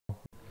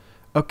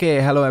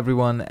Okay, hello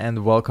everyone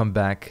and welcome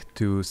back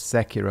to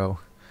Sekiro.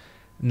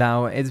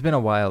 Now, it's been a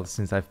while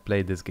since I've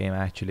played this game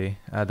actually.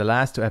 The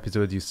last two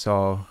episodes you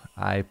saw,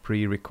 I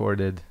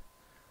pre-recorded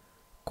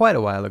quite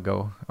a while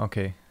ago.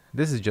 Okay,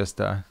 this is just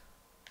a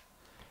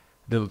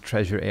little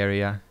treasure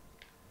area.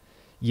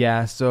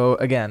 Yeah, so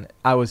again,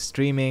 I was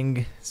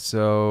streaming,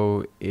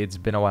 so it's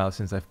been a while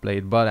since I've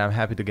played, but I'm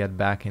happy to get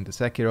back into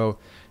Sekiro.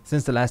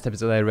 Since the last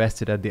episode I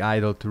rested at the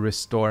idol to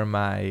restore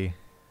my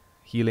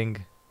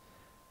healing.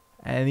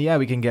 And yeah,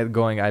 we can get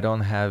going. I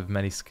don't have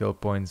many skill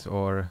points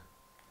or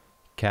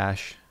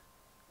cash.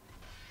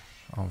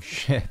 Oh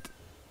shit.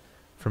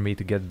 For me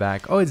to get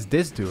back. Oh, it's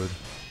this dude.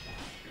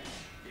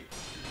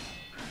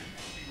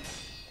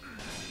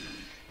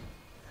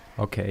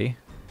 Okay.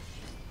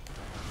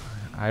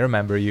 I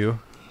remember you.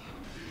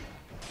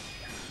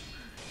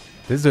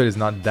 This dude is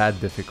not that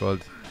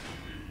difficult.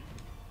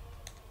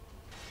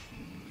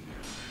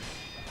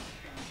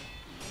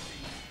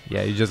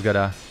 Yeah, you just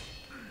gotta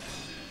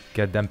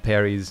get them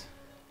parries.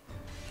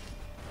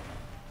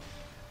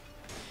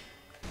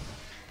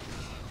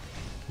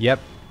 Yep.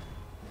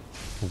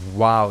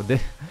 Wow,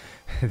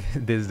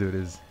 this dude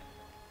is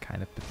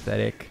kind of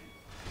pathetic.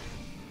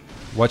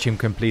 Watch him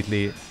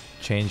completely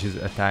change his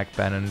attack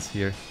patterns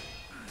here.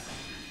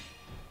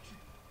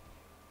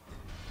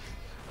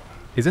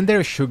 Isn't there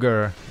a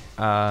sugar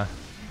that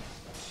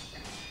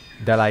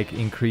like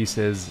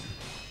increases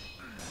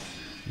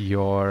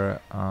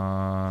your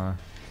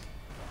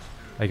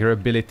like your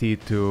ability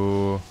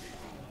to...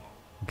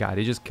 God,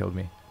 he just killed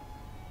me.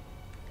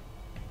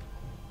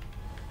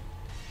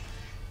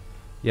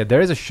 Yeah,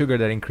 there is a sugar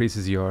that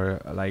increases your,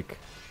 like,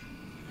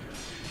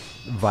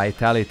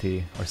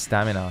 vitality or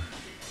stamina.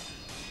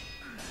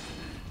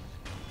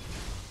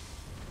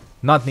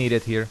 Not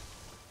needed here.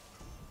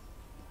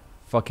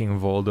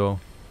 Fucking Voldo.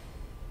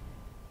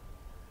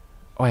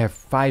 Oh, I have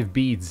 5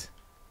 beads.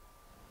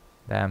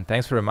 Damn,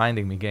 thanks for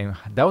reminding me, game.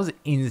 That was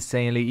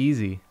insanely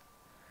easy.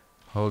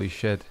 Holy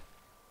shit.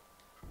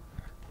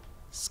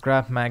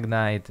 Scrap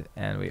magnite,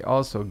 and we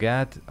also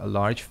got a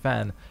large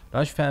fan.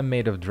 Large fan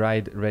made of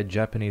dried red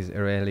Japanese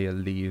Aurelia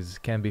leaves.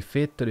 Can be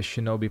fit to the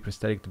shinobi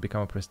prosthetic to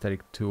become a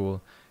prosthetic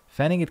tool.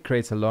 Fanning it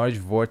creates a large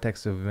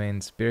vortex of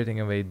wind, spiriting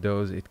away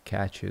those it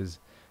catches.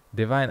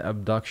 Divine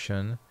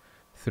abduction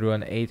through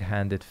an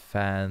 8-handed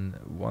fan.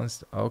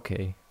 Once...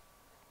 okay.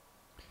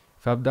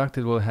 If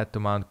abducted, will head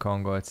to Mount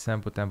Kongo. At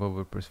Senpu Temple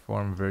will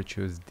perform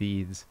virtuous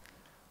deeds.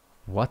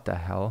 What the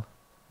hell?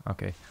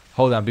 Okay,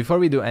 hold on. Before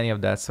we do any of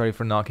that, sorry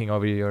for knocking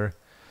over your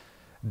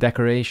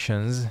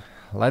decorations.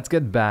 Let's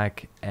get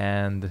back,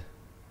 and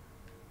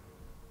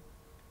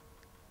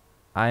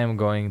I am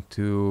going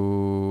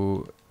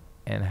to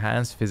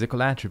enhance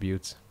physical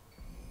attributes.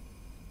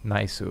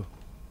 Naisu.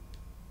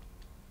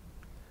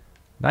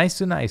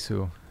 Naisu,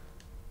 Naisu.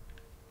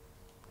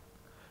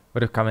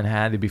 Would have come in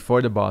handy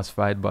before the boss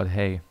fight, but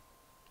hey,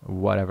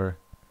 whatever.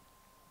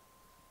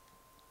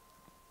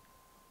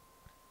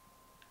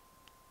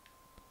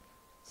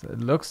 So it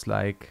looks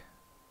like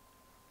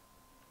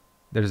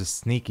there's a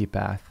sneaky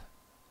path.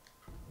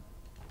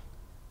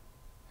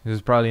 This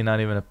is probably not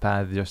even a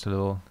path, just a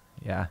little...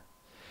 yeah.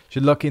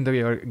 Should look into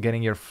your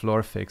getting your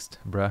floor fixed,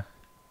 bruh.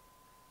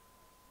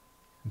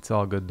 It's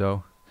all good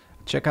though.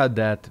 Check out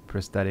that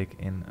prosthetic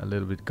in a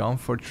little bit.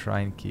 Comfort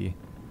Shrine Key.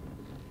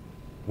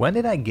 When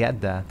did I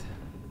get that?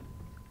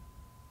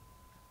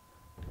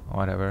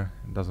 Whatever,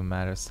 it doesn't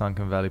matter.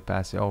 Sunken Valley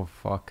Pass. Oh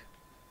fuck.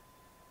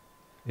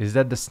 Is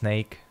that the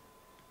snake?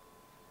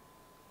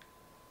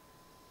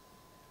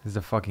 It's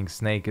a fucking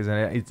snake, isn't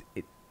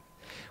it?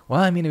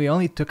 Well, I mean, we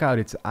only took out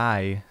its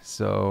eye,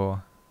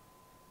 so...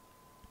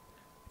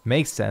 it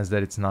makes sense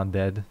that it's not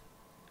dead.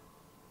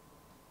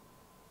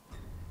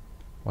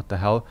 What the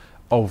hell?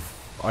 Oh,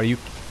 are you...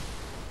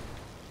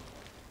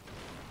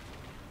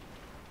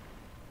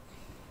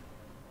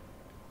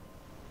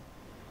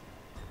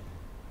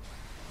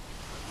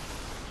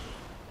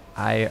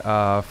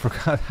 I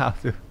forgot how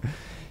to...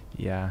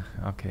 yeah,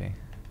 okay.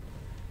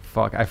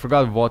 Fuck, I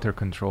forgot water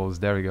controls.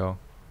 There we go.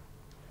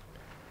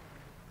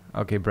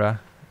 Okay, bruh.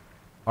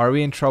 Are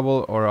we in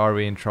trouble or are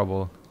we in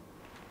trouble?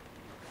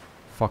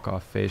 Fuck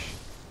off, fish.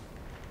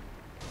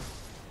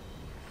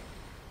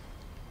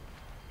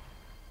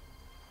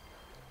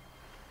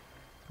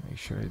 Make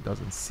sure it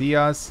doesn't see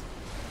us.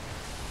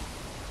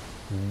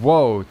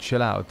 Whoa,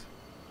 chill out.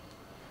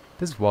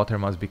 This water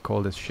must be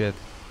cold as shit.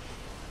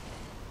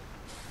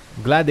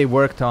 Glad they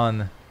worked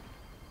on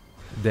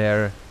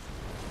their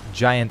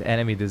giant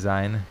enemy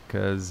design,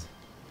 because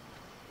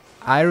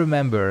I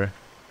remember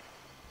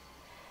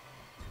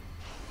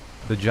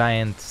the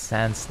giant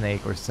sand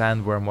snake or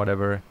sandworm,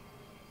 whatever,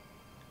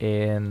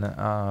 in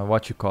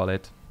what you call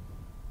it.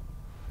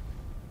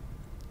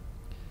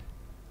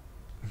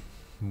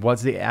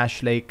 What's the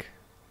Ash Lake?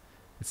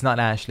 It's not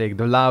Ash Lake,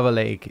 the Lava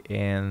Lake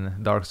in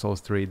Dark Souls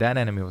 3. That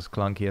enemy was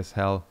clunky as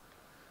hell.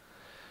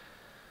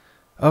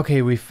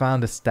 Okay, we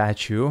found a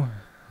statue.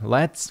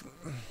 Let's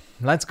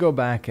go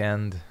back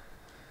and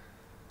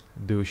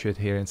do shit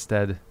here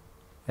instead.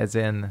 As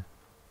in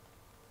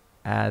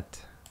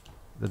at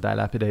The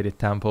dilapidated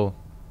temple.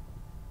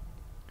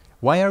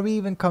 Why are we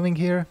even coming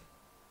here?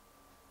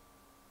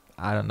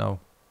 I don't know.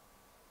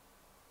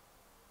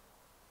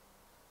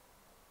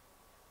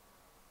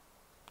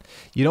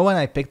 You know, when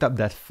I picked up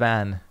that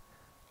fan,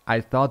 I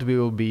thought we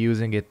will be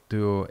using it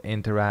to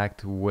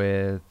interact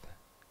with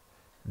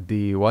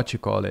the, what you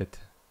call it,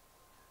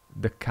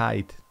 the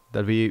kite,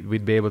 that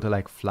we'd be able to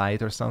like fly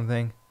it or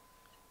something.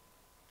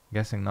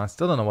 Guessing not.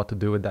 Still don't know what to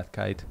do with that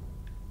kite.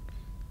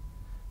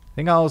 I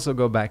think I'll also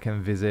go back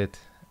and visit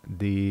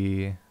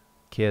the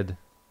kid.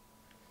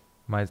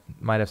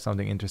 Might have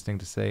something interesting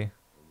to say.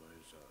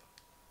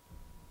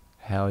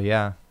 Hell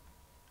yeah.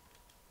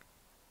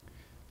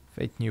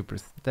 Fate new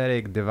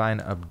prosthetic, divine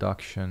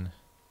abduction.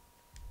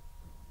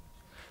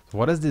 So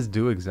what does this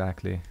do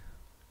exactly?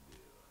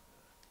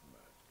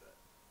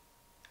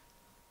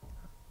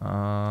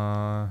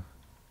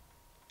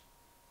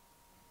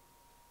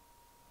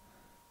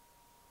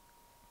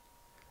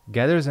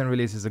 Gathers and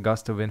releases a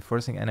gust of wind,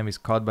 forcing enemies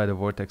caught by the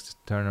vortex to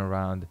turn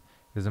around.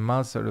 There's a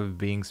mild sort of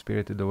being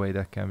spirited away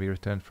that can be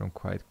returned from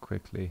quite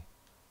quickly.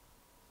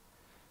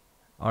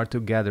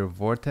 R2 gather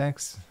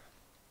vortex.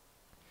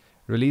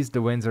 Release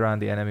the winds around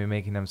the enemy,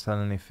 making them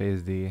suddenly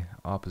face the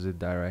opposite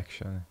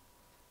direction.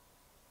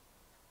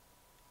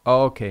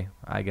 Oh, okay,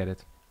 I get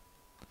it.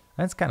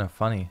 That's kind of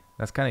funny.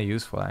 That's kind of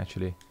useful,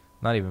 actually.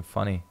 Not even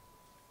funny.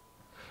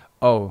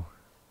 Oh.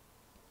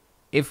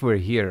 If we're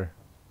here.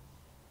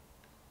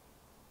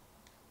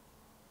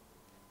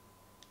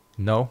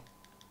 No.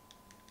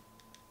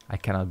 I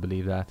cannot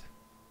believe that.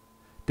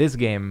 This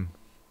game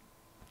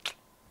is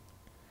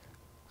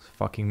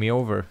fucking me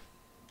over.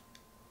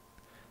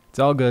 It's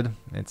all good.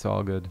 It's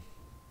all good.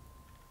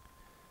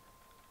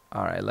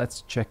 Alright,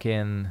 let's check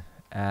in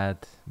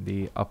at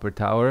the upper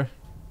tower.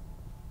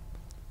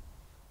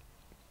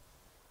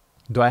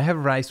 Do I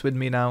have rice with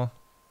me now?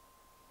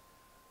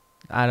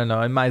 I don't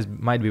know. It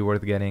might be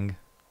worth getting.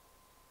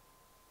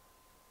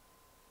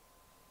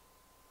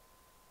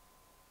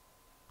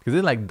 Because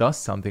it like does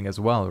something as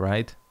well,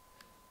 right?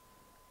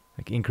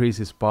 Like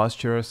increases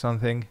posture or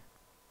something.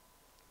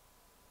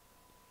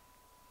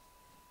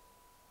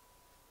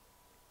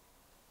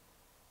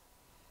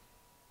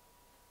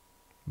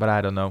 But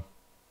I don't know.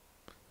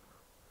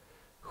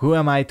 Who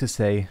am I to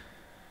say?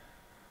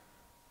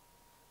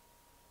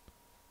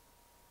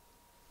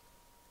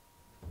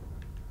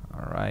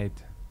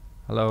 Alright.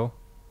 Hello?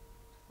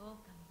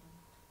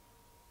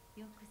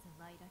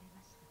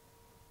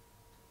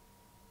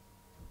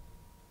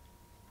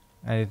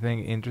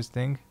 Anything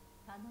interesting?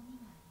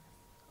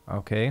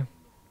 Okay.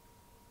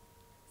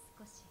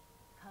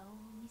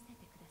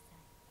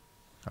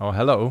 Oh,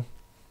 hello.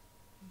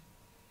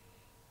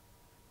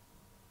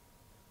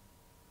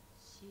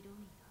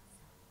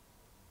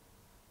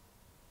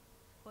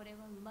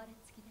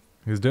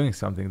 He's doing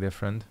something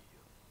different.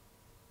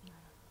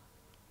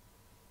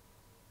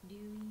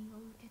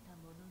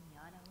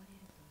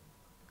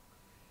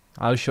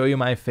 I'll show you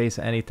my face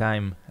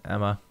anytime,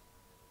 Emma.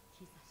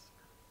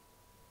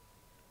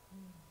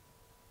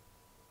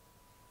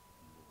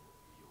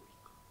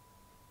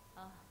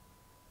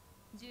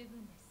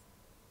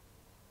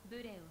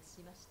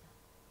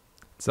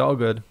 It's all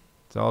good.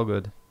 It's all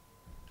good.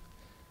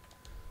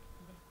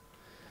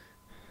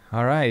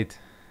 Alright.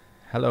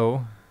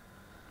 Hello.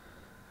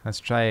 Let's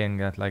try and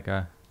get like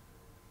a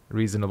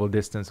reasonable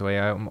distance away.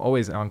 I'm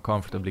always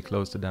uncomfortably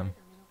close to them.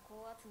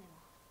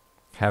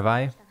 Have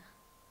I?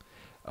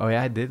 Oh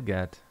yeah, I did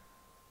get.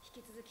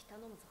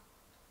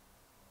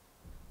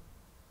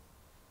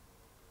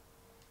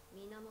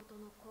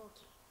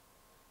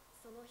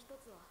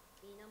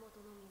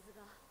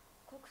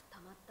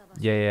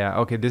 Yeah.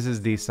 Okay, this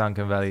is the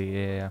Sunken Valley.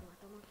 Yeah.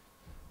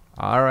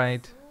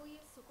 Alright.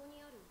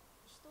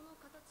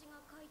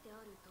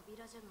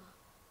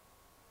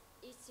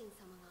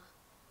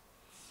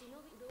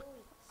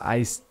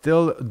 I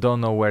still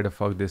don't know where the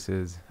fuck this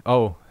is.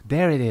 Oh,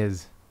 there it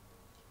is.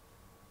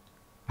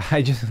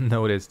 I just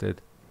noticed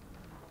it.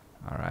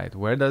 Alright,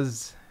 where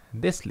does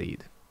this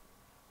lead?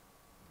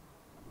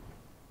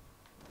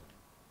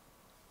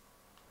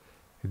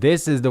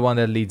 This is the one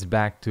that leads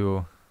back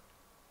to...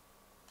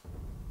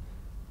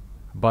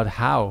 But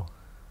how?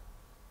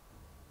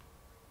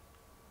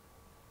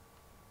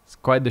 It's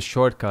quite the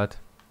shortcut.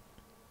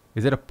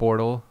 Is it a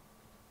portal?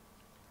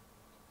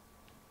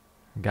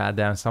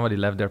 Goddamn, somebody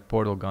left their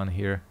portal gun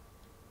here.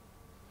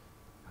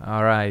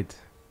 Alright,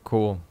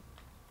 cool.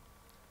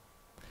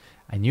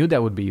 I knew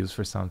that would be used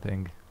for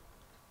something.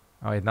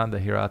 Oh wait, not the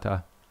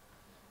Hirata.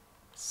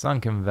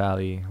 Sunken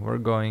Valley. We're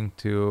going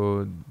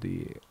to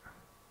the...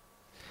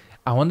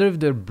 I wonder if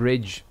the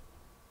bridge...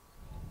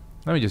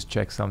 Let me just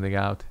check something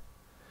out.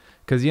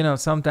 Because, you know,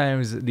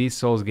 sometimes these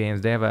Souls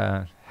games, they have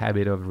a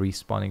habit of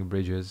respawning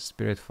bridges.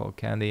 Spiritful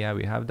Candy, yeah,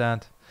 we have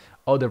that.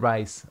 Oh, the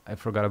rice. I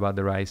forgot about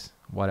the rice.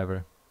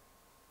 Whatever.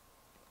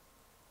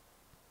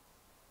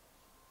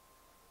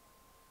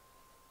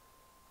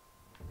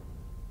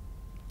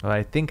 Well,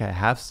 I think I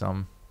have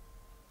some.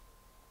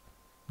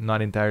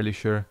 Not entirely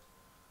sure.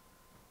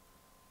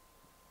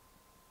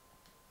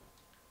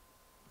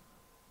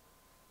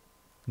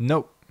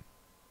 Nope.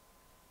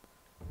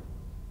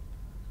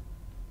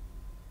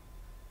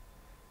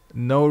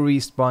 No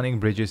respawning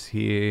bridges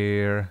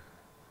here.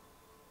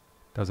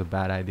 That was a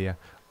bad idea.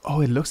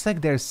 Oh, it looks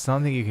like there's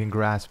something you can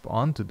grasp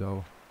onto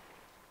though.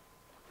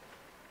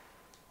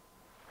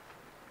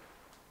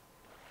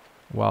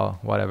 Well,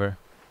 whatever.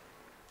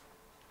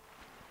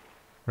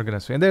 We're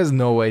gonna swim. There's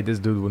no way this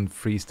dude wouldn't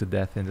freeze to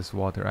death in this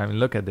water. I mean,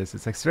 look at this.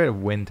 It's like straight up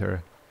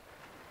winter.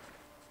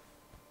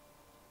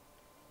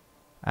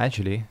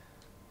 Actually,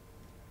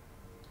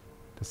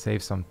 to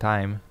save some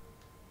time,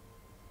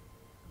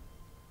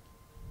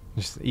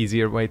 just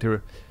easier way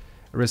to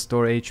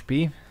restore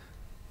HP.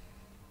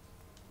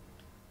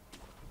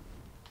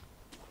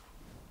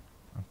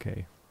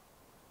 Okay.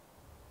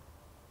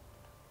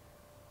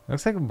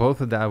 Looks like both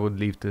of that would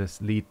lead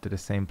to the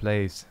same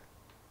place.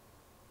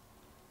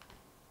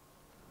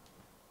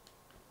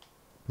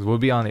 Because we'll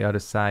be on the other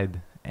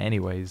side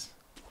anyways.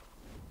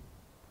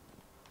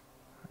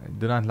 I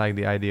do not like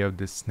the idea of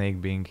this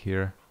snake being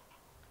here.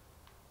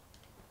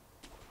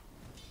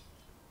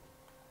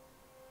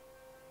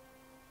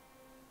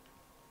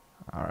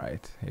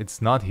 Alright,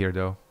 it's not here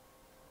though.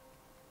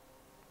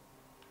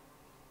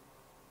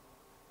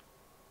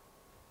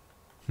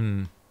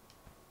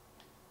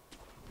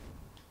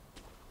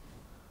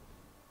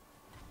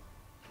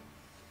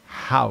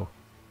 How?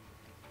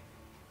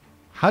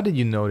 How did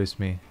you notice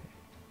me?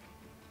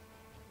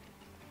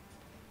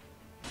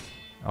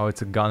 Oh,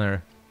 it's a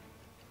gunner.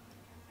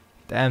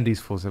 Damn, these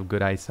fools have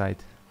good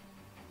eyesight.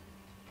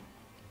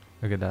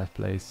 Look at that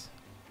place.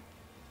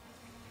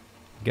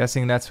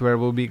 Guessing that's where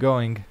we'll be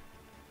going.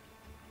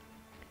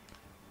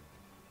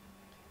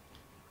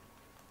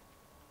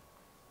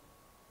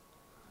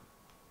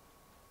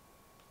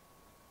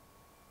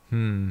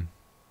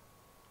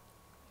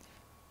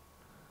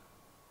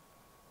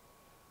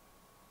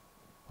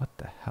 What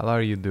the hell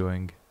are you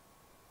doing?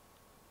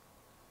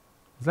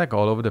 It's like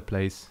all over the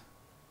place.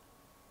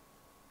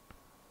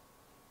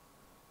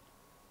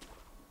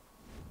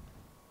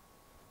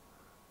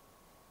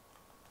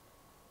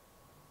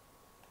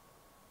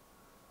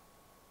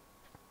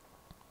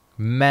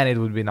 Man, it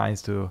would be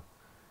nice to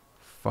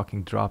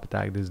fucking drop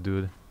attack this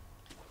dude.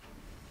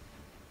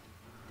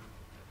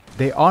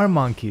 They are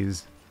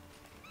monkeys.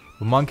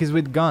 Monkeys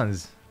with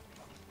guns.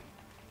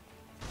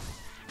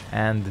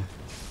 And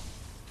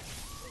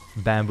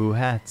bamboo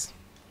hats.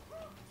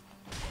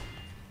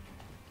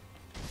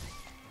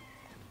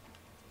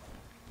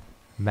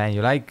 Man,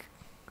 you like...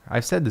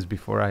 I've said this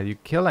before, right? You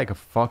kill like a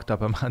fucked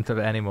up amount of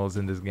animals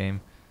in this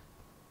game.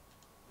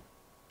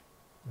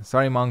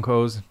 Sorry,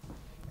 Monkos.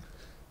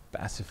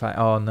 Pacify...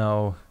 Oh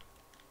no.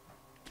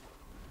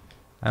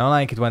 I don't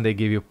like it when they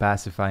give you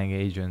pacifying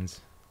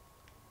agents.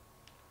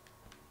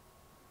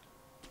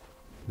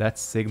 That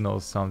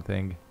signals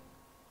something.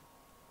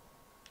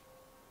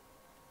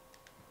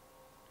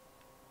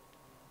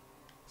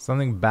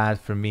 Something bad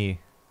for me.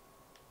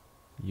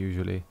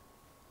 Usually.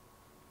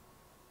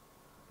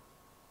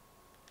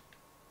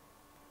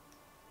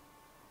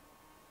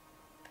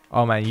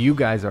 Oh man, you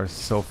guys are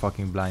so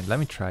fucking blind. Let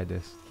me try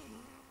this.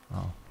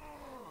 Oh.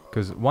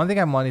 Because one thing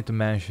I wanted to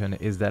mention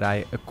is that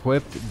I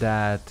equipped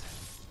that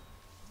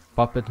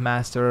Puppet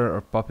Master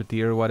or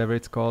Puppeteer, whatever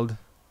it's called,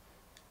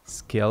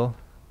 skill.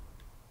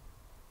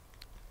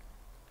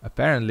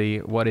 Apparently,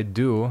 what it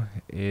do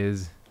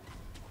is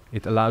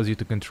it allows you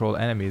to control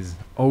enemies.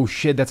 Oh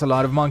shit, that's a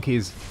lot of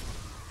monkeys.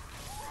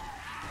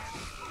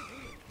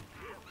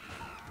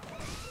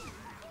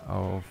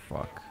 Oh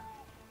fuck.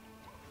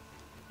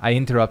 I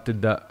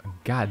interrupted the...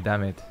 God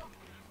damn it.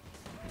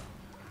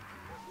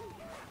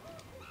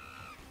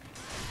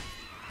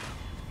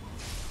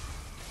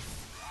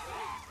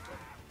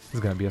 This is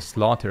gonna be a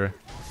slaughter.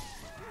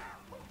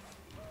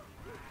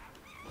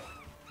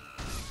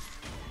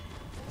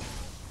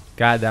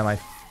 God damn, I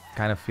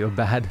kind of feel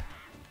bad.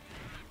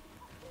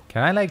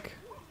 Can I like...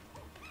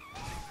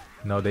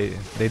 No, they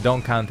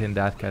don't count in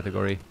that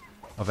category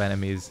of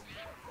enemies.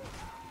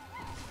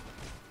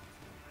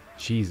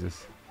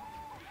 Jesus.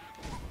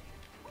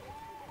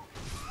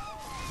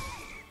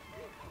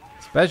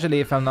 Especially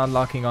if I'm not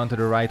locking onto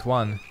the right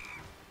one.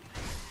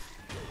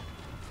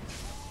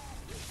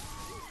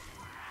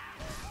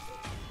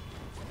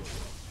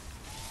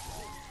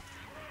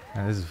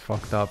 And this is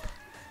fucked up.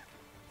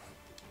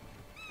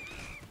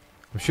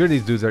 I'm sure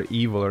these dudes are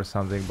evil or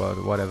something,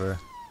 but whatever.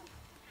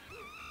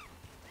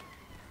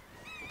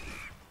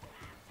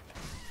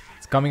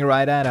 It's coming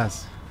right at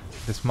us.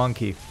 This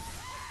monkey.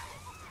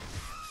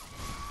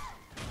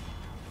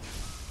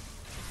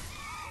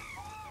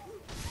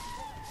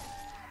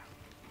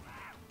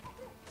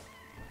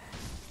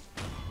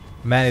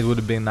 Man, it would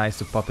have been nice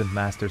to puppet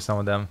master some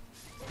of them.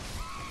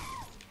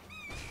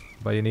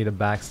 But you need a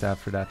backstab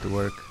for that to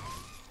work.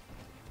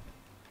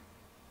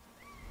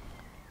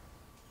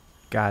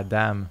 God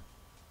damn.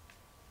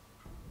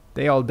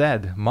 They all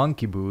dead.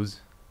 Monkey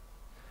booze.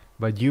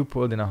 But you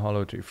pulled in a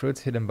hollow tree.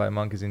 Fruits hidden by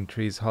monkeys in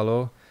trees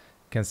hollow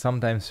can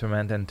sometimes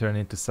ferment and turn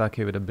into sake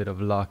with a bit of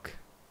luck.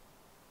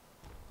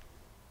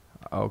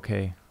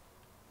 Okay.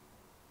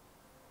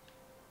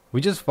 We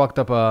just fucked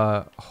up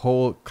a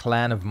whole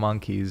clan of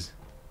monkeys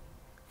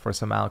for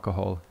some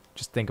alcohol.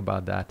 Just think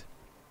about that.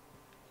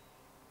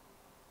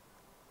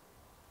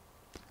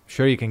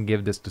 Sure, you can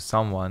give this to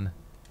someone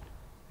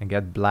and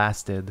get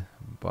blasted,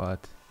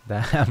 but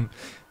damn,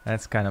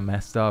 that's kind of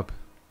messed up.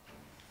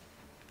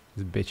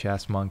 These bitch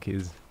ass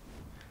monkeys.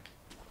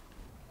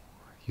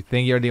 You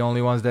think you're the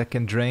only ones that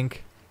can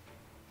drink?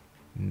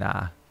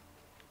 Nah.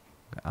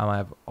 I'm gonna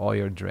have all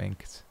your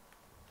drinks.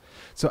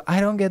 So I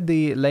don't get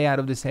the layout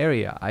of this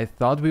area. I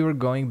thought we were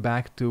going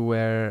back to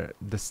where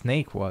the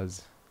snake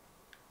was.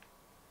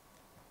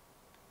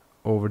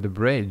 Over the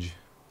bridge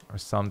or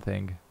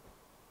something.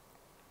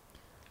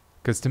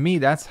 Because to me,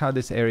 that's how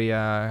this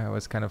area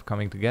was kind of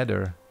coming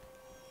together.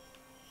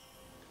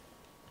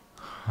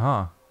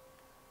 Huh.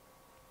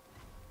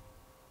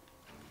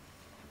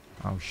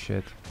 Oh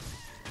shit.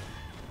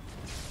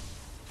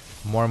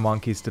 More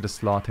monkeys to the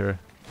slaughter.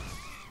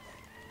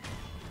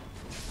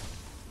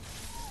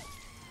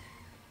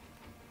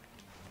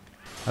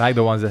 I like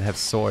the ones that have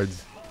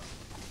swords.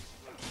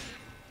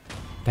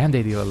 Damn,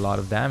 they deal a lot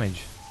of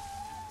damage.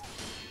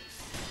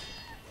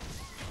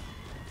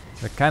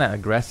 They're kind of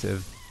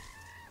aggressive.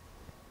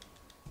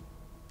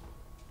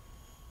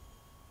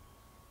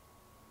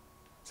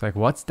 It's like,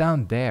 what's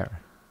down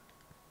there?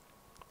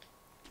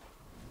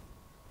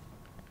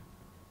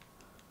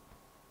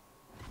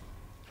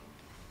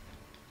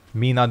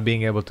 Me not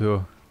being able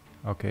to...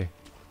 Okay.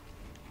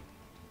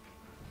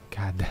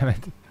 God damn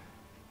it.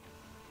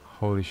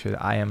 Holy shit,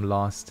 I am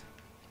lost.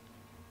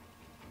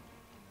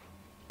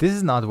 This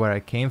is not where I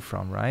came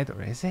from, right?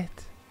 Or is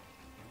it?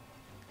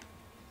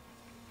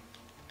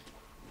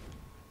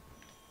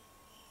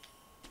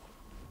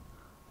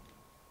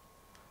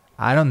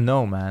 I don't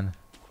know, man.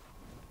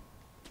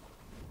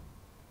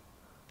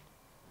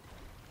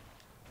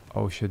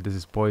 Oh shit, this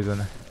is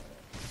poison.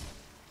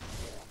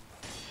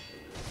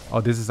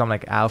 Oh, this is some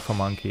like alpha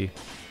monkey.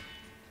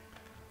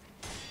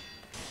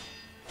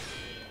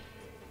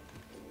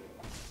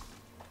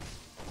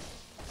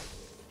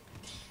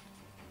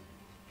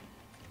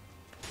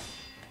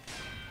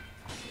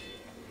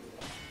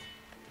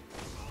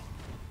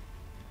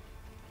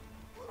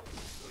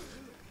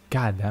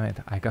 God damn it,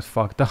 I got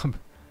fucked up.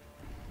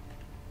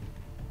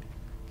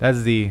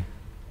 That's the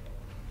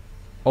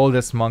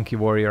oldest monkey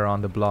warrior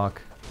on the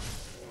block.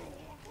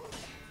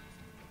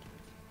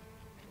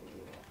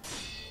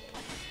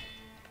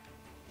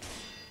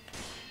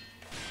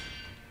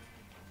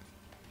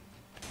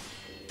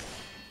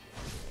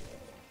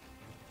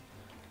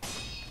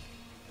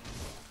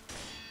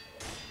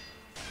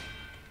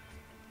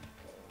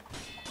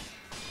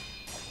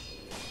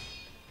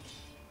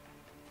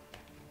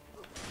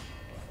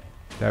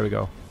 There we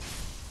go.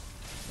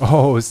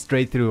 Oh,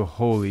 straight through.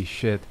 Holy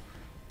shit.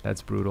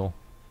 That's brutal.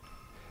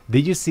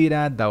 Did you see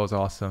that? That was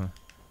awesome.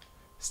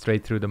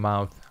 Straight through the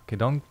mouth. Okay,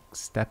 don't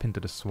step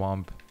into the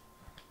swamp.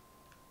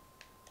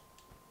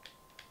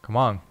 Come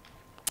on.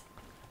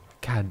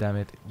 God damn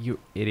it. You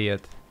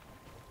idiot.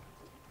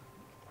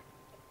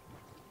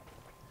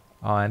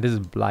 Oh, and this is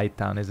Blight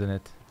Town, isn't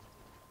it?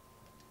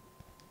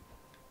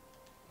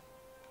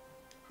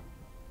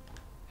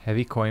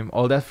 Heavy coin.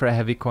 All that for a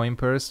heavy coin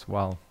purse?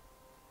 Wow.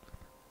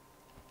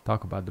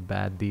 Talk about the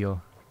bad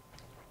deal.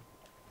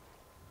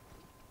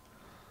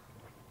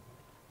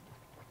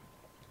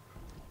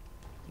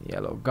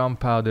 Yellow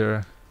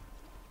gunpowder.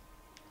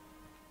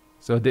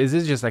 So this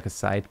is just like a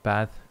side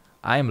path.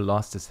 I am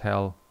lost as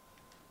hell.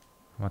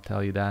 I'm gonna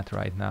tell you that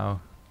right now.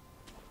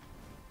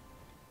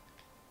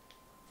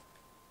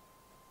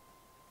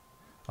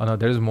 Oh no,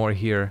 there's more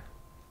here.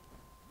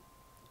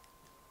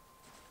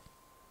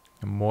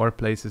 And more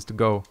places to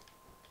go.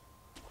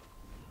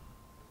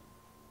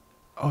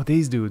 Oh,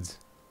 these dudes.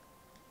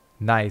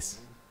 Nice.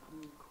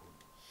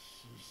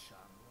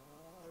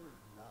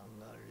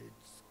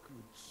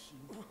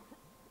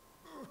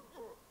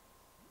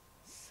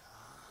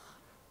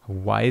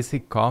 Why is he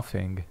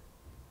coughing?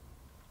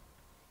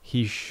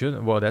 He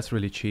shouldn't. Well, that's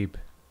really cheap.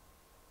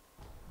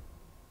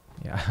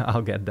 Yeah,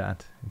 I'll get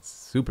that. It's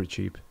super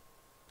cheap.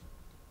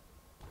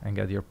 And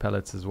get your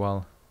pellets as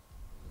well.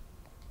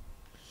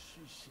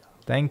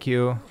 Thank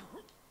you.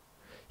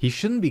 He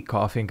shouldn't be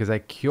coughing because I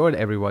cured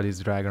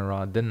everybody's dragon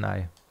rod, didn't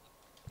I?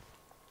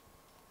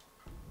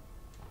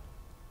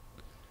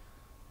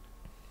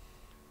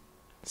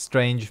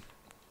 Strange.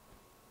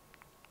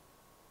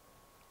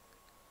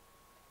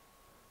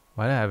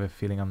 Why do I have a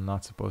feeling I'm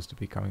not supposed to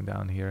be coming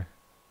down here?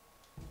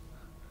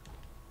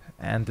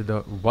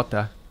 Antidote. What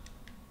the?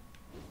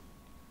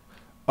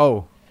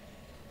 Oh.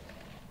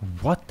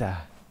 What the?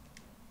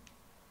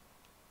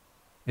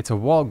 It's a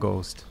wall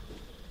ghost.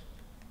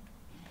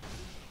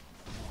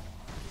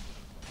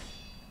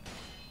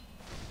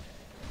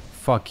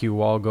 Fuck you,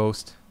 wall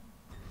ghost.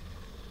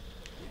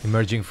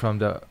 Emerging from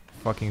the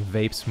fucking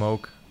vape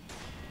smoke.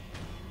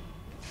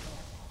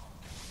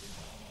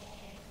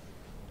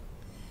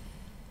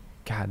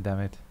 God damn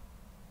it.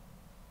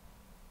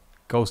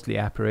 Ghostly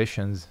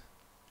apparitions.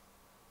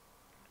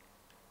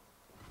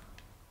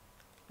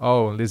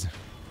 Oh, lizard.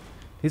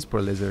 These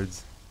poor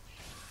lizards.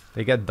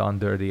 They get done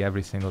dirty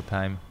every single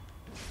time.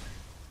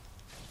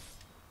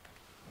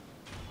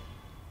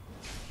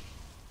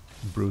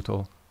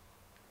 Brutal.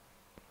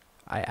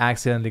 I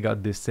accidentally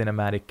got this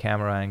cinematic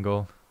camera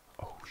angle.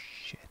 Oh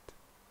shit.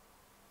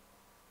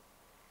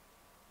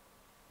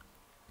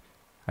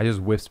 I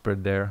just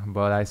whispered there,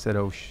 but I said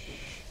oh shh.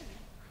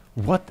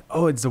 What?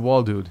 Oh, it's the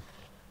wall dude.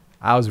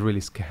 I was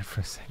really scared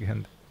for a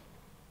second.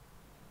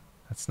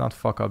 Let's not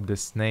fuck up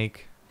this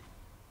snake.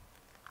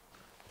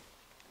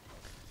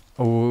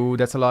 Oh,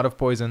 that's a lot of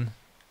poison.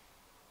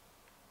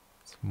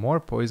 It's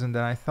more poison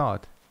than I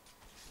thought.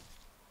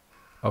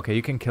 Okay,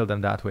 you can kill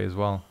them that way as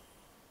well.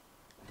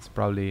 It's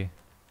probably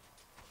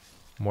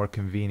more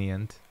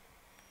convenient.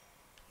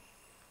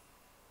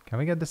 Can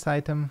we get this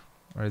item?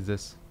 Or is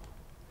this...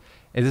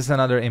 Is this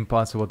another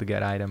impossible to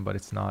get item, but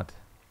it's not?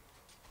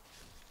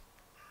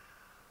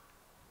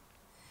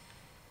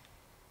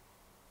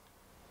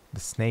 The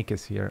snake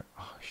is here.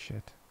 Oh,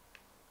 shit.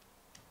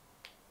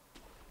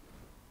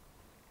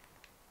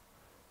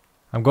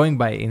 I'm going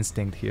by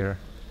instinct here.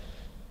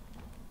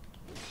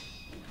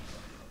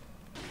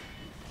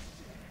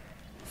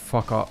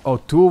 Fuck off. Oh,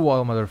 two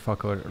wall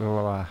motherfucker.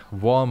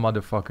 Wall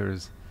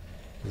motherfuckers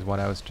is what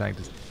I was trying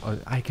to... Oh,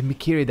 I can be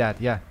carry that,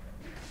 yeah.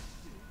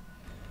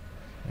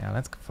 Yeah,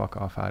 let's fuck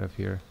off out of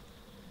here.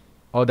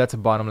 Oh, that's a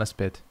bottomless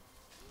pit.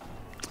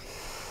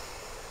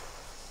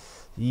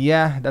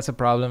 Yeah, that's a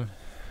problem.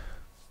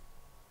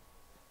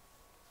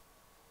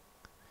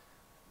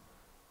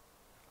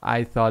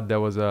 I thought there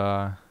was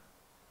a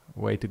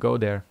way to go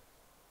there.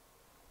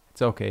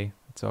 It's okay.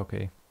 It's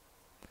okay.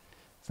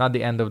 It's not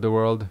the end of the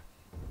world.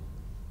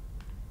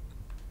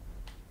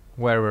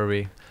 Where were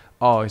we?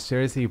 Oh,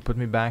 seriously, you put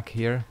me back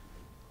here?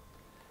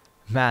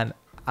 Man,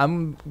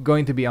 I'm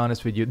going to be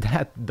honest with you.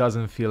 That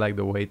doesn't feel like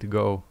the way to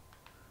go.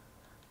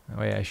 The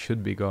way I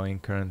should be going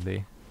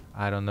currently.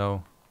 I don't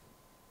know.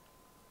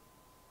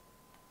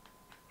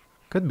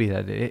 Could be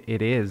that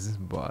it is,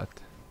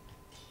 but...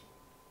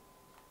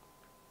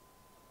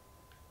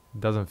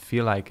 Doesn't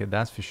feel like it,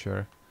 that's for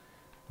sure.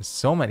 There's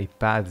so many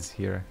paths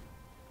here.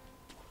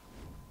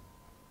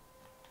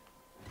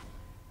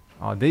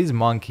 Oh, these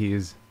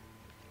monkeys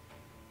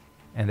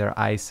and their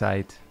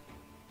eyesight.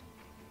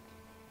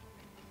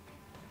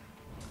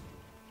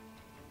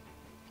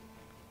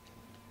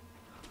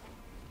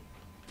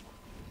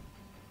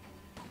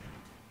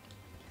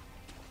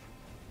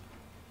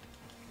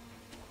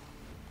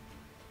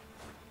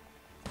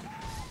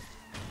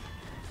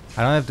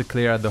 I don't have to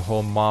clear out the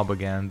whole mob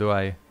again, do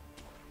I?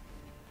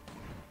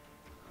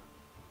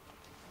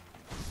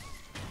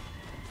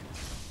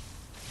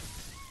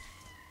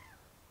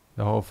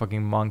 The whole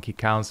fucking monkey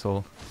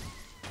council.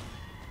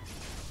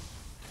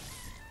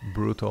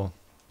 Brutal.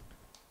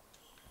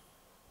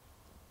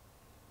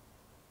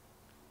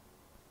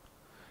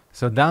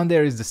 So down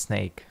there is the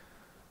snake.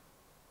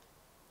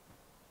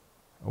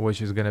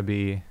 Which is gonna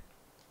be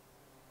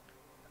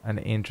an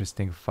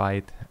interesting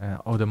fight.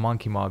 Oh, the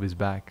monkey mob is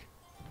back.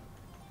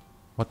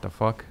 What the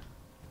fuck?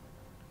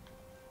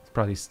 It's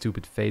probably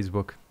stupid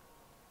Facebook.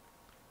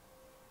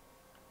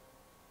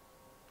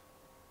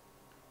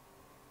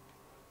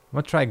 I'm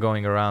gonna try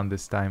going around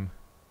this time.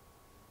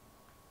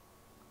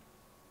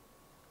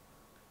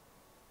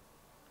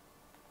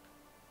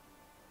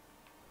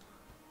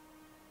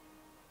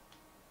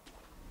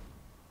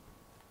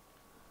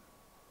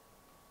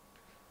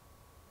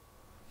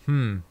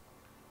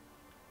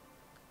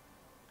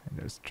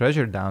 There's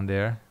treasure down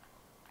there.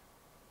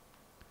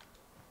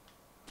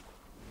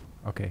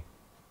 Okay.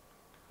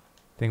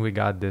 Think we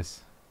got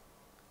this.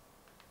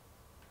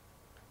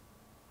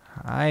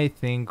 I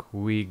think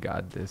we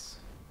got this.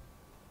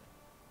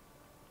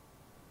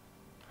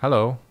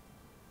 Hello.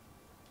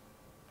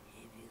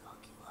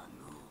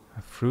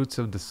 Fruits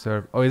of the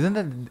serp. Oh,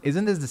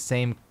 isn't this the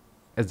same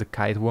as the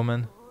kite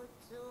woman?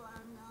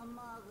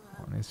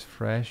 One is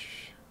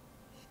fresh.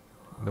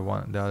 The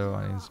other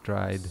one is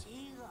dried.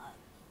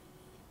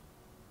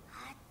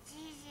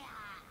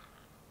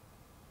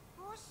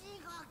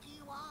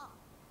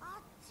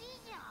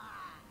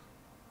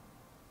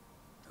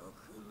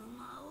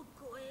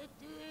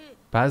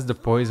 Past the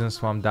poison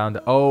swamp down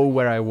the... Oh,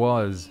 where I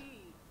was.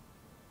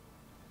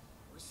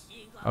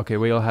 Okay,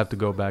 we'll have to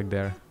go back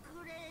there.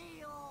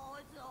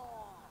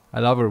 I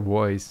love her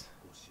voice.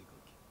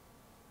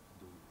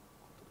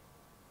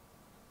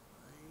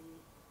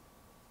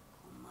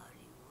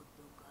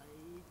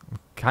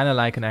 Kinda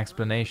like an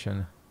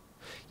explanation.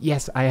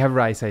 Yes, I have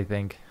rice, I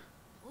think.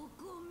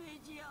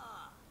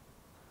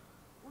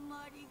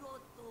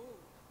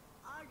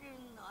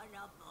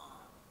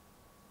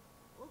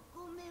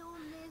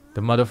 The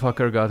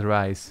motherfucker got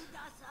rice.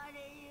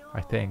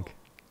 I think.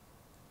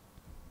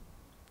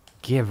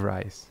 Give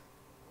rice.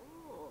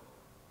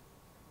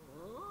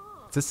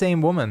 It's the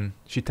same woman.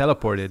 She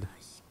teleported.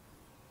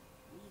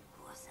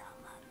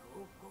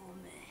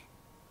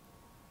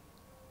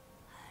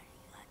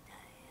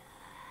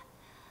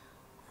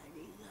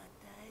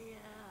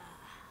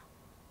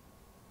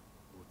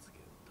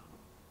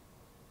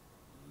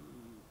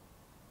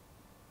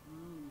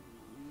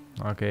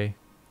 Okay.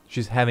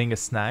 She's having a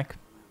snack.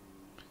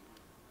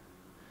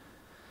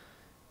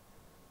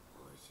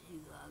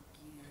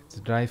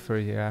 Strive for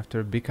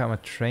hereafter. Become a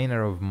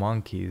trainer of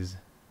monkeys.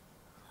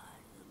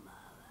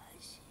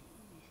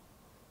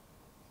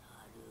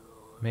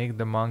 Make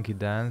the monkey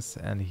dance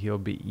and he'll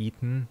be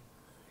eaten.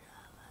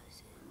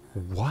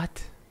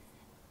 What?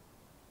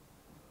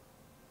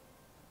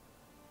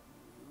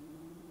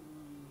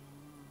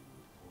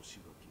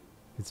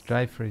 It's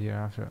Strive for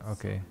hereafter.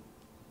 Okay.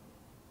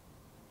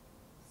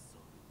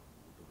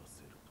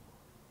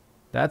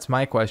 That's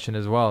my question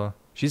as well.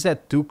 She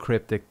said two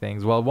cryptic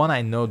things. Well, one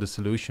I know the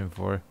solution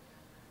for.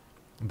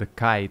 The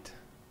kite.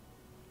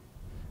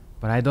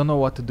 But I don't know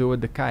what to do with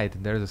the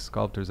kite. There's a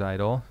sculptor's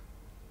idol.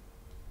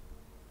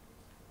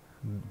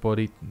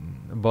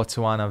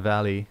 Botswana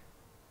Valley.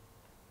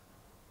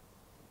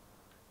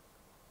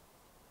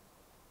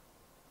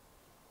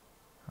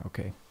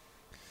 Okay.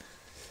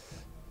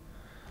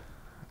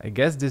 I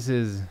guess this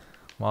is...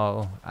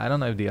 Well, I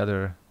don't know if the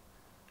other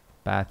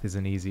path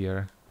isn't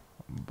easier.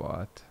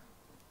 But...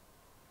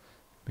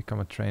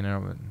 Become a trainer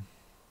of it.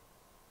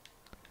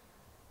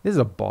 This is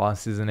a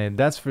boss, isn't it?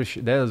 That's for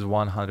sure. That is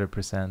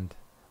 100%.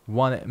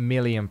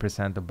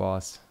 1,000,000% a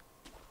boss.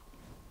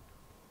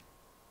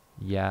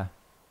 Yeah.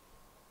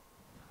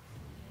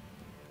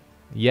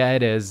 Yeah,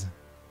 it is.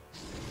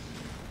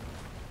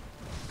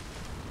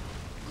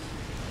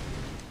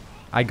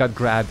 I got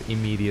grabbed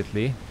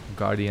immediately.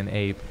 Guardian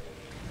Ape.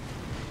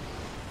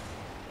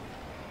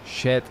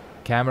 Shit.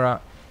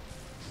 Camera.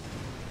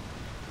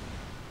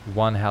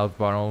 1 health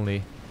bar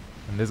only.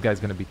 And this guy's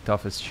gonna be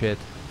tough as shit.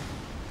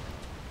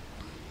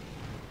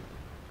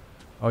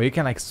 Oh, you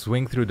can like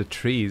swing through the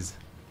trees.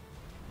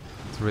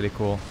 It's really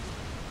cool.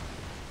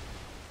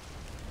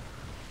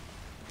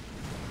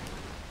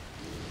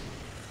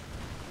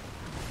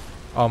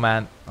 Oh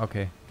man,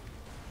 okay.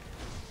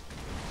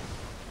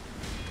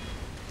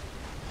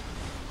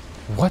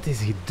 What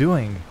is he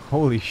doing?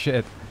 Holy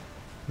shit.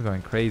 He's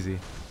going crazy.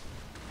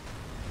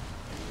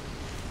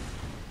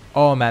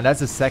 Oh man, that's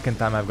the second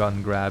time I've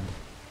gotten grabbed.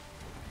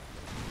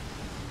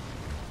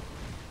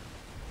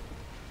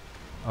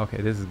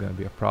 Okay, this is gonna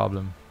be a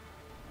problem.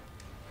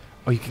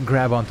 Oh, you can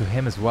grab onto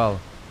him as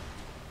well.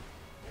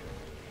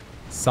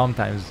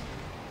 Sometimes.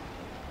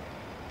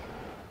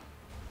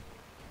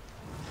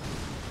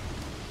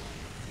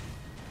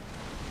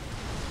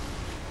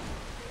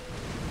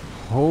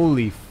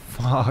 Holy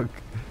fuck.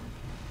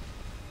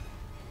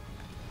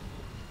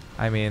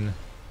 I mean...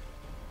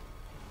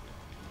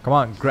 Come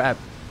on, grab.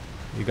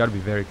 You gotta be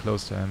very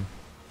close to him.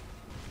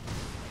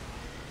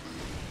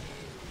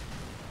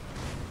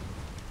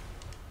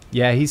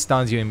 Yeah, he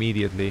stuns you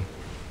immediately.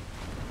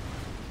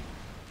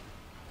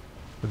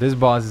 But this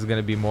boss is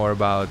gonna be more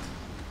about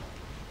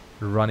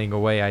running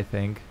away, I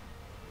think.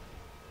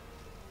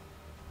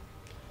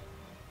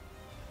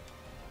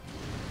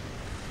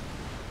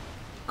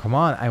 Come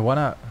on, I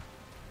wanna...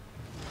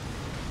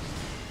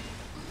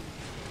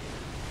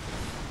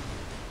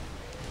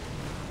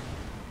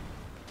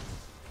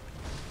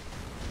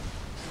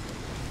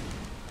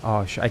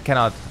 Oh, I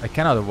cannot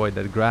avoid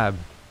that grab.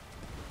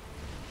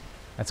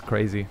 That's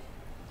crazy.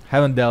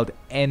 Haven't dealt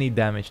any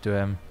damage to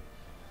him.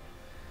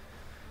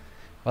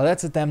 Well,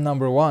 that's attempt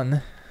number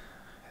 1.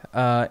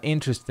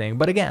 Interesting.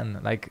 But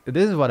again, like,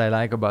 this is what I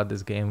like about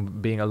this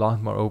game being a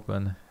lot more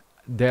open.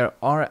 There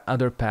are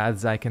other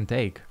paths I can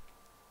take.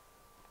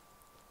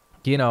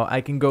 You know,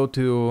 I can go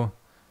to...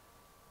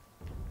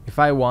 If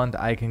I want,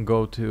 I can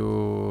go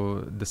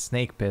to the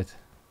snake pit.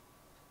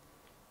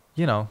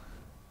 You know,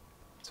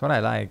 that's what I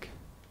like.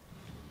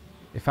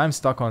 If I'm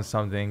stuck on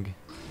something,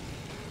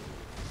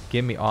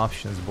 give me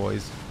options,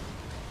 boys.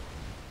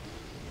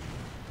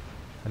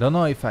 I don't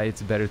know if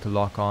it's better to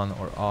lock on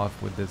or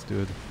off with this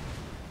dude.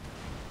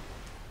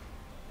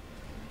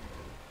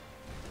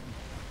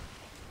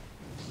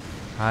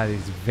 Ah,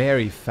 he's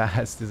very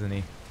fast, isn't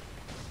he?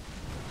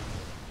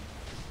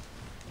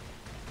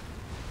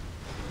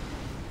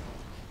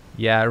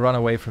 Yeah, run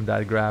away from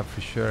that grab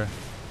for sure.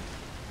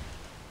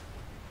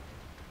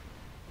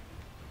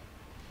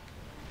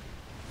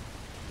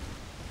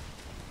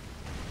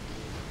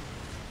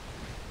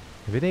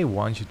 Maybe they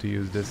want you to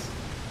use this.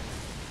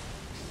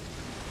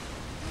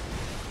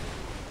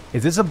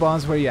 Is this a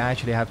boss where you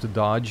actually have to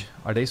dodge?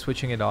 Are they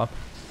switching it up?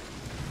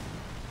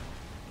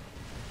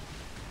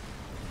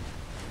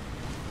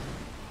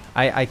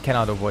 I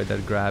cannot avoid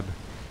that grab.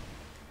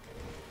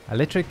 I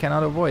literally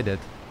cannot avoid it.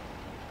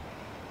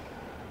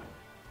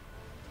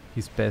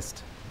 He's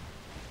pissed.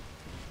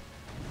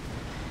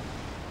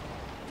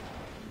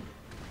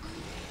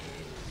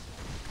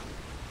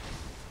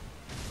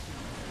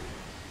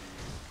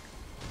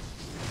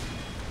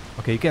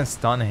 Okay, you can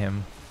stun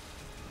him.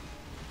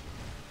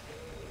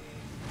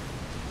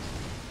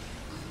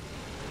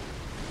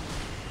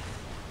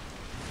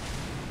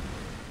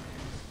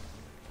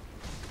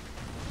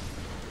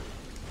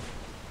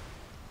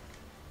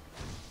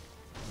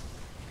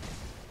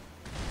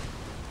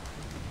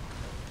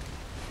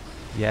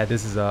 Yeah,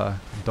 this is a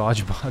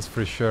dodge boss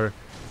for sure.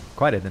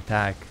 Quite an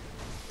attack.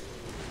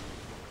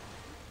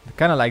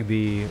 Kind of like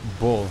the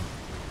bull.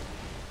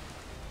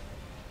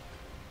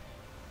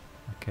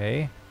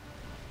 Okay.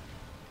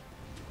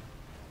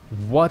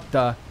 What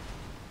the?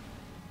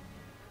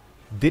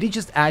 Did he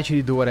just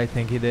actually do what I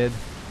think he did?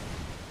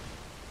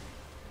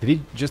 Did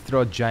he just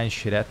throw giant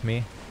shit at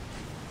me?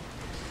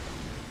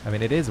 I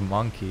mean, it is a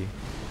monkey.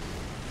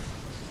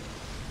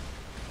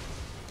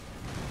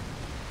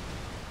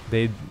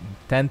 They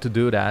tend to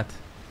do that.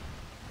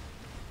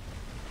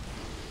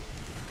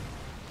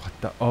 What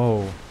the?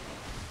 Oh.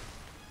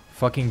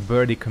 Fucking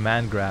birdie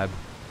command grab.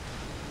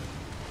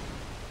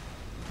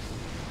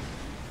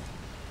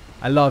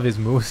 I love his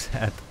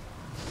moveset.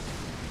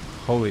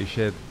 Holy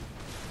shit.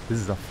 This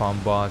is a fun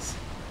boss.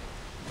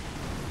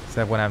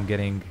 Except when I'm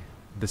getting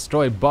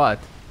destroyed, but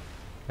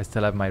I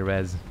still have my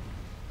res.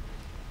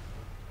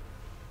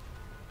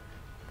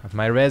 Got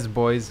my res,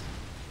 boys.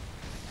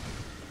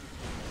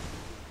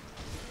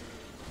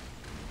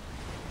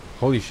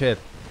 Holy shit.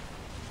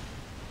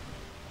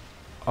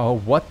 Oh,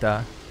 what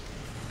the?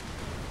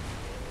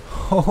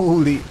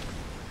 Holy.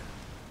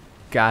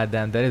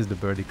 Goddamn, that is the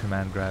birdie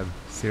command grab.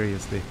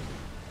 Seriously.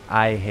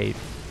 I hate.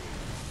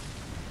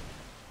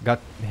 Got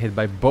hit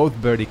by both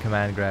birdie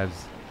command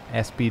grabs.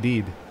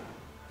 SPD'd.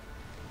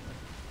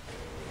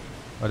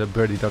 Or the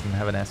birdie doesn't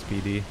have an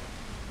SPD.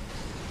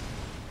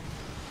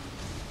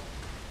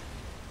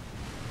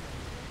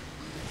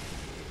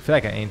 I feel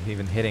like I ain't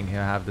even hitting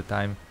him half the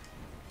time.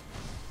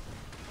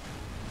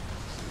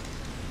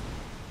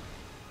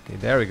 Okay,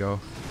 there we go.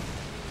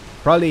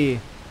 Probably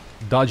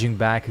dodging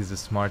back is a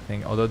smart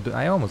thing, although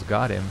I almost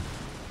got him.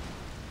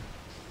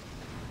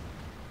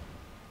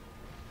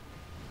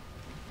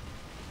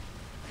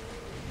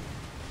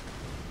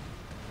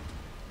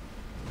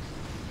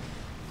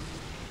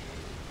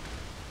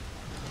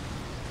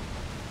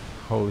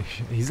 Holy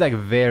shit, he's like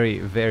very,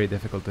 very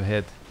difficult to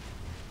hit.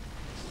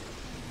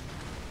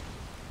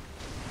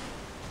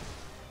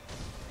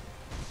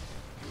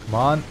 Come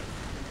on.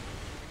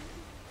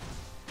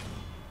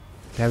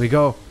 There we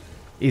go.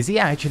 Is he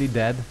actually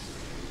dead?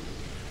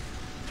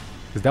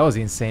 Because that was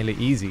insanely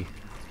easy.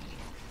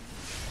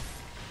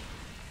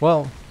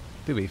 Well,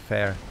 to be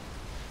fair.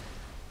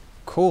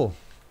 Cool.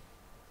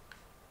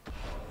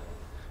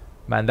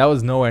 Man, that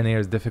was nowhere near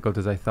as difficult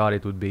as I thought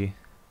it would be.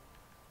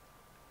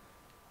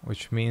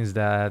 Which means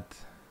that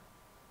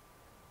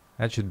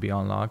that should be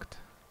unlocked.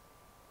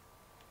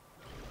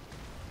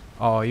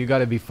 Oh, you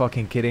gotta be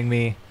fucking kidding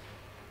me.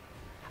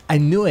 I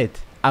knew it.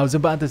 I was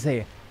about to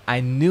say, I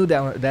knew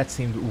that that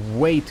seemed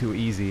way too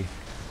easy.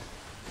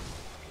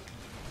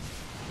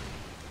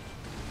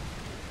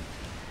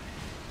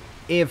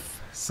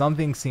 If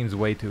something seems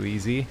way too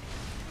easy,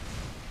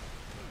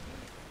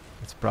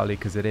 it's probably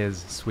because it is.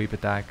 Sweep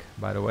attack,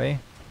 by the way.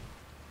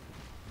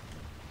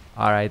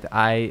 Alright,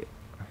 I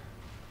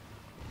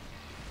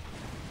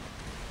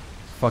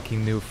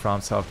fucking knew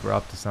From Software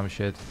up to some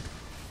shit.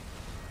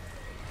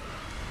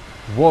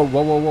 Whoa,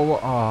 whoa, whoa, whoa, whoa.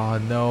 Oh,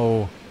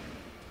 no.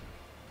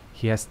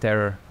 He has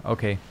terror.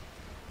 Okay.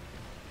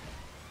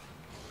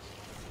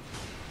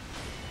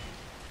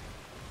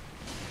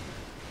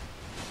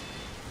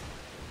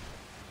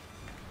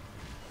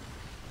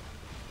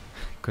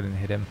 Couldn't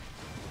hit him.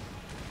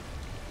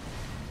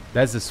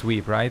 That's the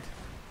sweep, right?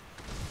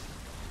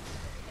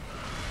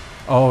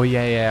 Oh,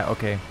 yeah, yeah,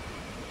 okay.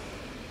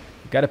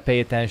 Gotta pay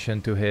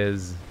attention to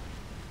his...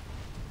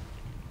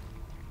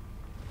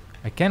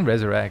 I can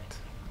resurrect.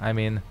 I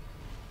mean...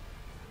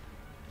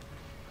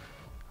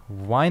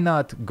 Why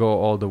not go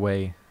all the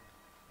way?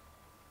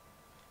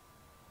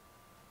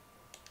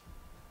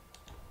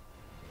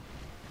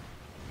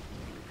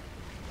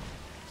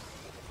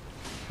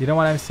 You know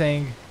what I'm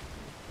saying?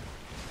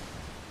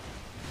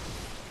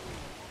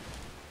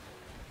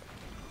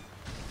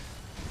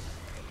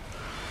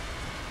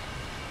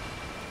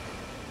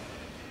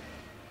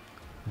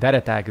 That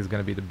attack is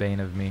gonna be the bane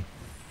of me.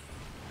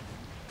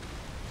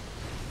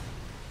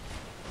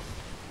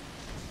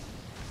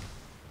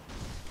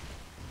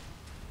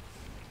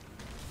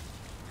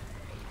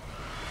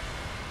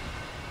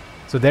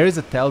 So there is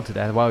a tell to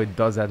that. Wow, it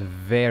does that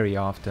very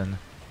often.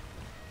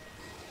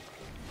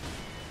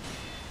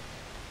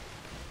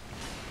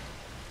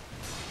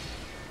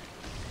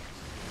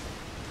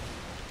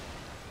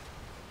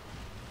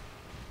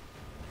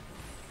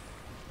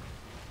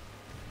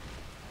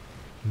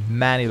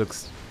 Man, he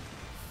looks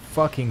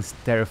fucking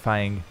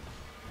terrifying.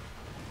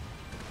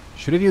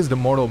 Should have used the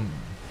mortal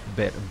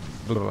bit.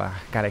 God,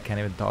 I can't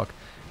even talk.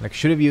 Like,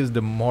 should have used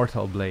the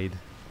mortal blade,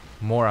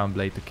 moron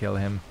blade, to kill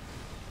him.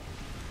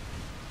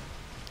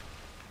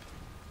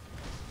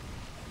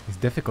 It's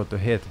difficult to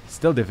hit.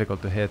 Still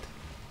difficult to hit.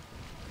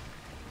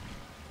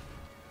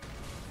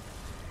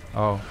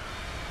 Oh,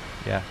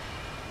 yeah.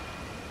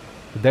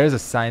 But there's a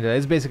sign that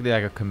it's basically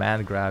like a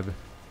command grab.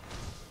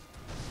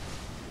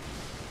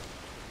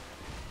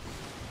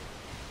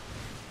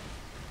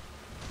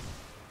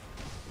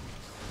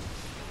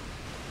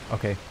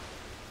 Okay.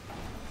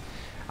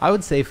 I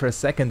would say for a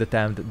second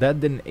attempt, that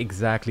didn't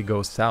exactly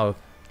go south,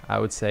 I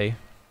would say.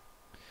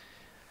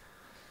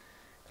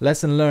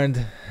 Lesson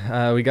learned,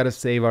 we gotta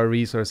save our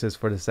resources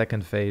for the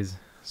second phase.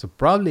 So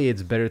probably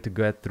it's better to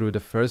get through the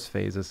first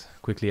phase as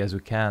quickly as we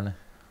can.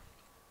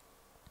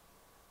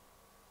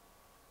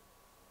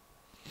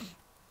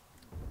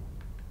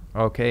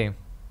 Okay.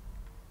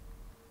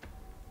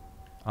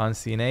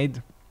 Unseen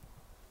aid.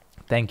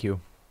 Thank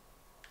you.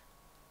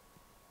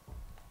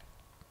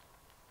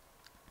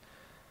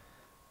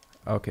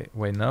 Okay,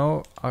 wait,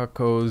 no.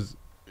 Arco's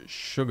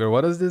sugar.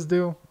 What does this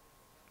do?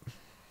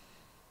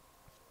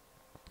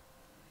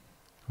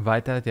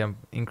 Vitality and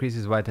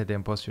increases vitality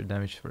and posture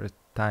damage for a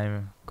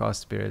time,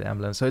 cost, spirit,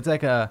 emblem. So it's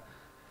like a...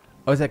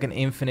 Oh, it's like an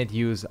infinite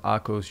use.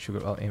 Arco's sugar.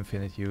 Well,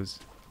 infinite use.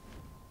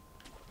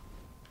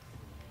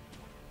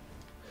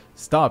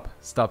 Stop.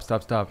 Stop,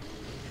 stop, stop.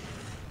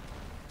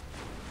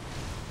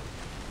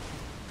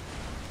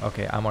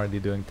 Okay, I'm already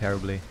doing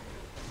terribly.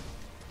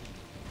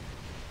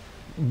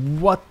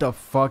 What the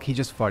fuck? He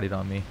just farted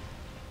on me.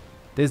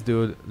 This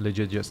dude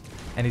legit just...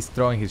 And he's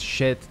throwing his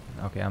shit.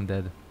 Okay, I'm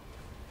dead.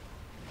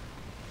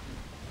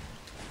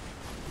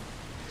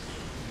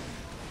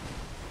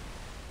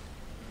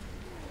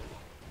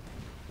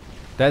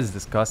 That's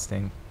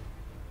disgusting.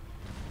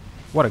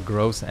 What a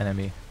gross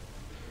enemy.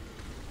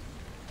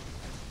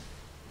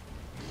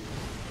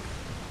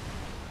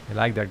 They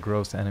like their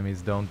gross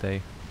enemies, don't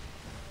they?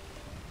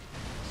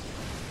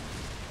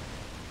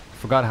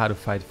 Forgot how to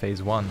fight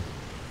phase 1.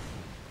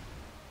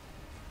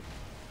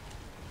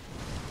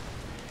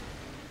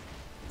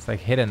 It's like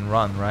hit and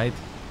run, right?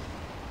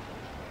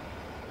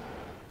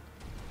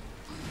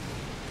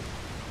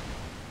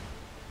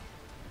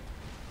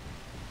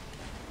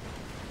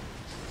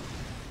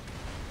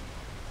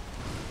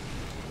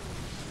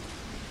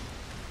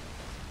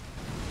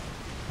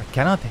 I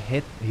cannot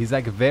hit. He's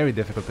like very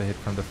difficult to hit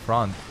from the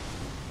front.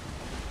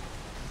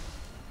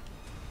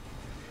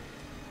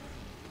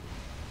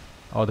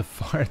 Oh, the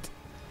fart.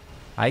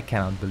 I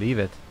cannot believe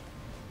it.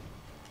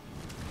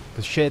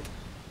 The shit.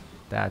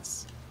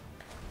 That's...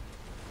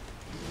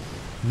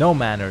 No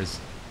manners.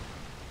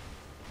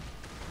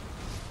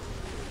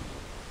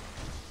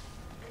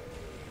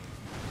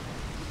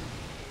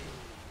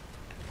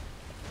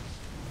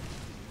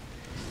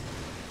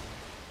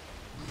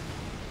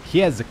 He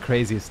has the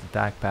craziest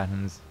attack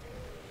patterns.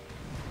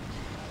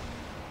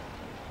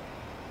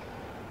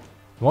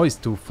 I'm always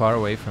too far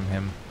away from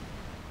him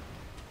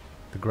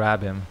to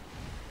grab him.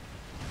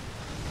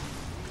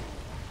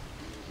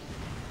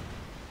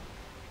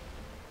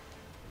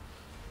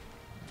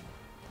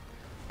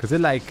 Cause it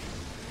like...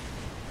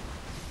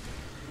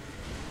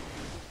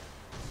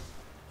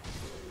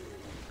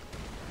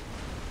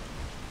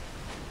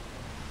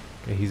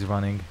 Okay, he's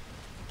running.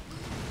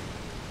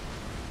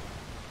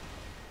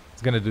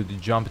 He's gonna do the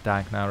jump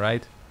attack now,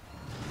 right?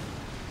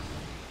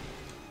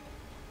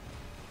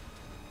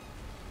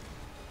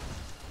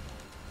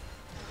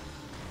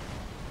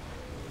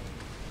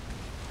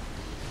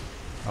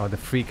 Oh, the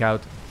freak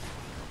out.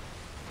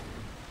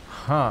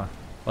 Huh.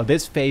 Well,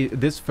 this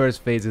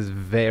first phase is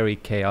very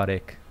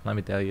chaotic. Let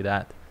me tell you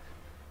that.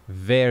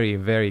 Very,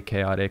 very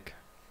chaotic.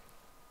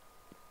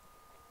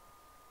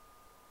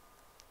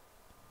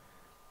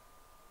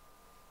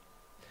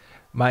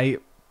 My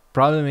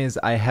problem is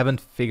I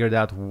haven't figured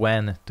out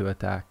when to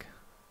attack.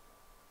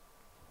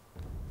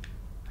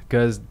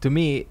 Because to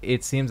me,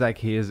 it seems like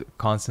he is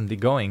constantly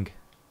going.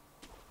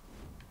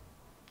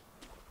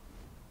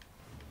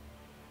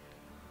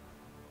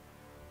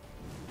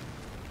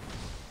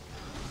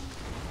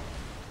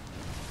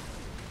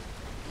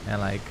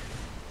 And like...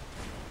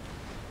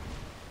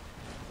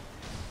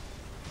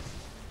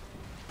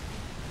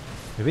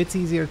 If it's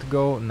easier to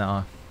go,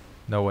 nah,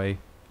 no way.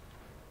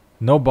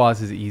 No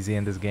boss is easy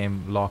in this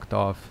game, locked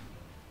off.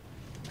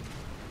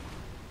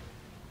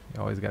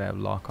 You always gotta have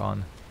lock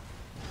on.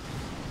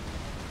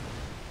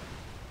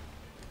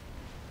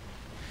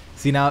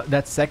 See, now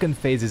that second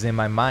phase is in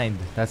my mind,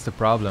 that's the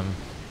problem.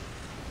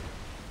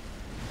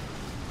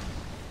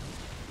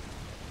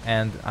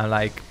 And I'm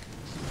like...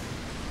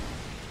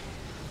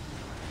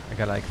 I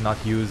gotta like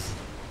not use...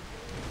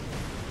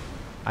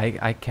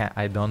 I can't,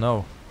 I don't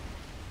know.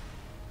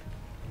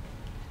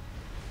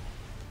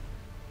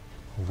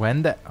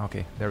 When the...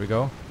 Okay, there we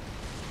go.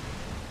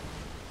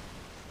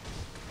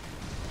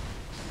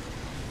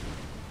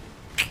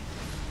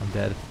 I'm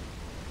dead.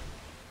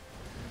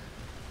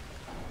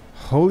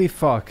 Holy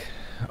fuck.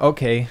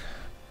 Okay.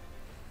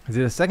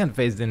 See, the second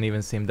phase didn't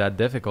even seem that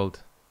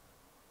difficult.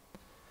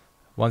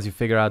 Once you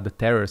figure out the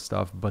terror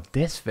stuff. But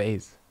this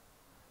phase...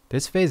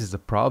 This phase is a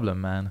problem,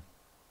 man.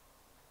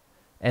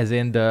 As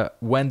in the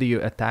when do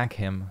you attack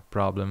him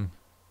problem.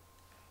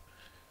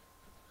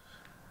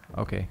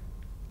 Okay.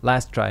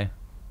 Last try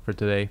for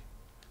today.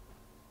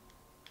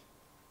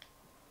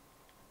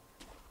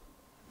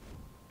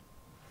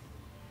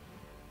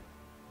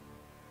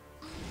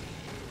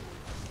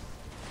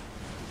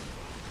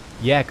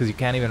 Yeah, because you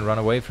can't even run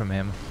away from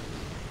him.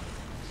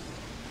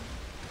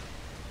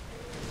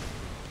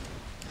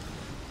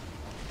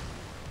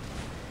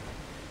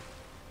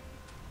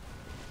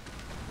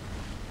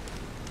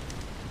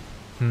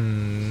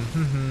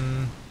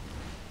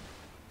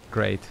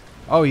 Great.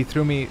 Oh, he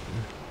threw me...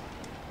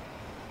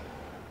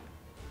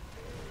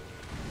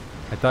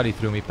 I thought he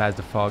threw me past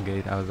the fog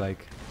gate. I was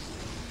like...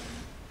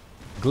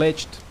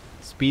 Glitched.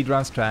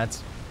 Speedrun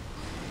strats.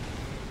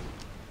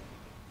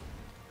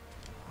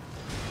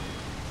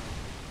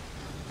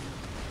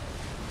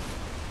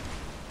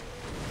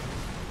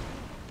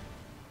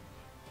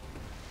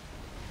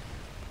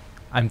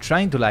 I'm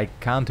trying to like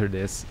counter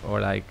this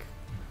or like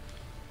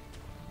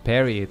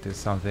parry it or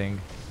something.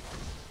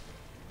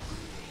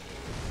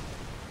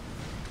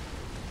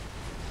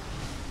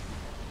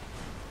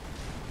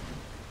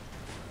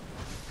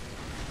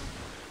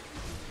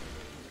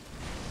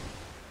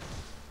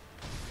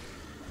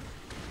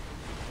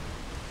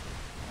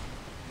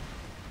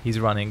 He's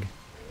running.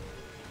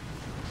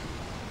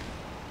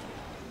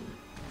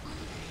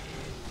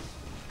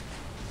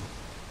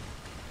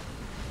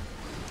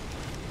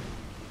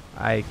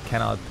 I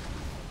cannot.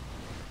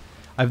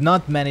 I've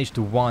not managed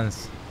to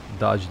once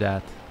dodge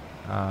that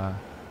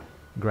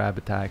grab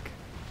attack.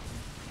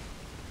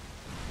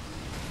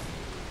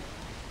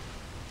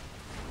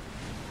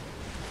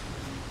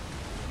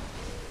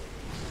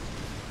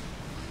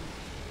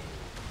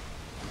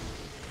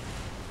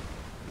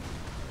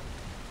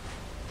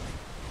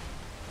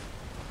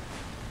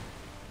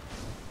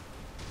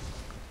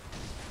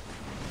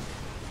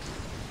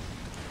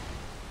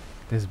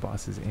 This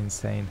boss is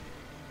insane.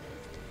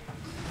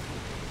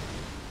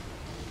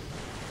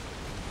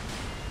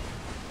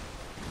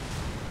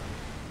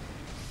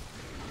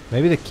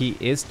 Maybe the key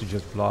is to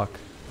just block.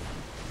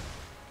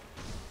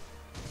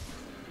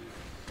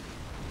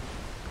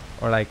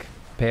 Or like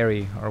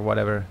parry or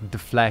whatever.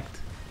 Deflect.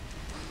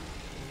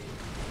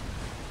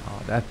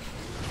 Oh, that...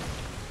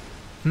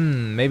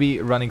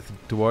 maybe running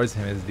towards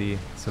him is the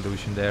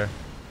solution there.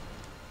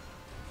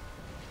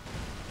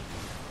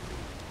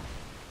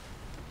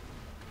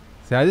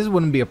 See, now this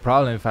wouldn't be a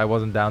problem if I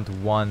wasn't down to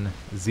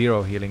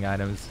 1-0 healing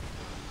items.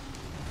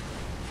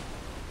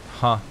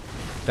 Huh.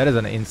 That is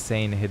an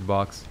insane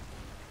hitbox.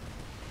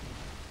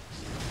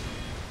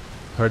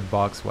 Hurt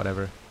box,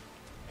 whatever.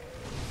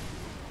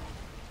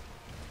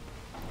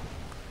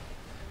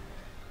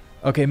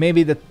 Okay,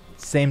 maybe the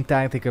same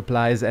tactic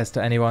applies as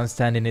to anyone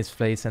stand in his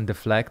place and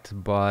deflect,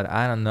 but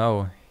I don't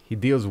know. He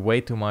deals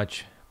way too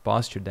much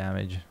posture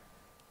damage.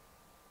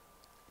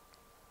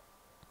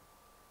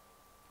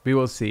 We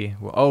will see.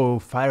 Oh,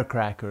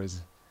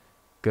 firecrackers.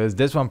 Because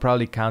this one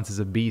probably counts as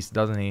a beast,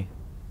 doesn't he?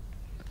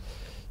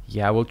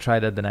 Yeah, we'll try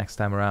that the next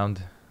time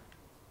around.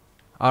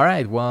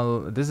 Alright,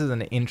 well, this is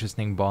an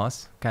interesting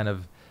boss. Kind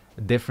of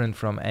different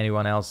from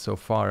anyone else so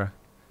far.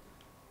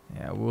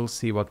 Yeah, we'll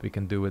see what we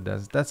can do with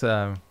this. That's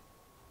a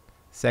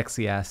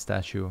sexy ass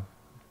statue.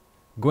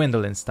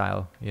 Gwendolyn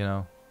style, you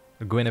know.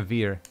 Or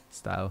Guinevere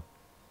style.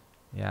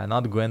 Yeah,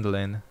 not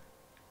Gwendolyn.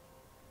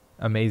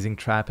 Amazing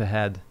trap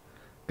ahead.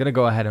 Gonna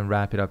go ahead and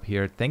wrap it up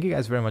here. Thank you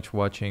guys very much for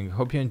watching.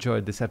 Hope you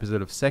enjoyed this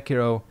episode of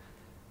Sekiro.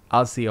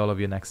 I'll see all of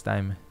you next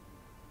time.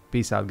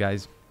 Peace out,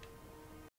 guys.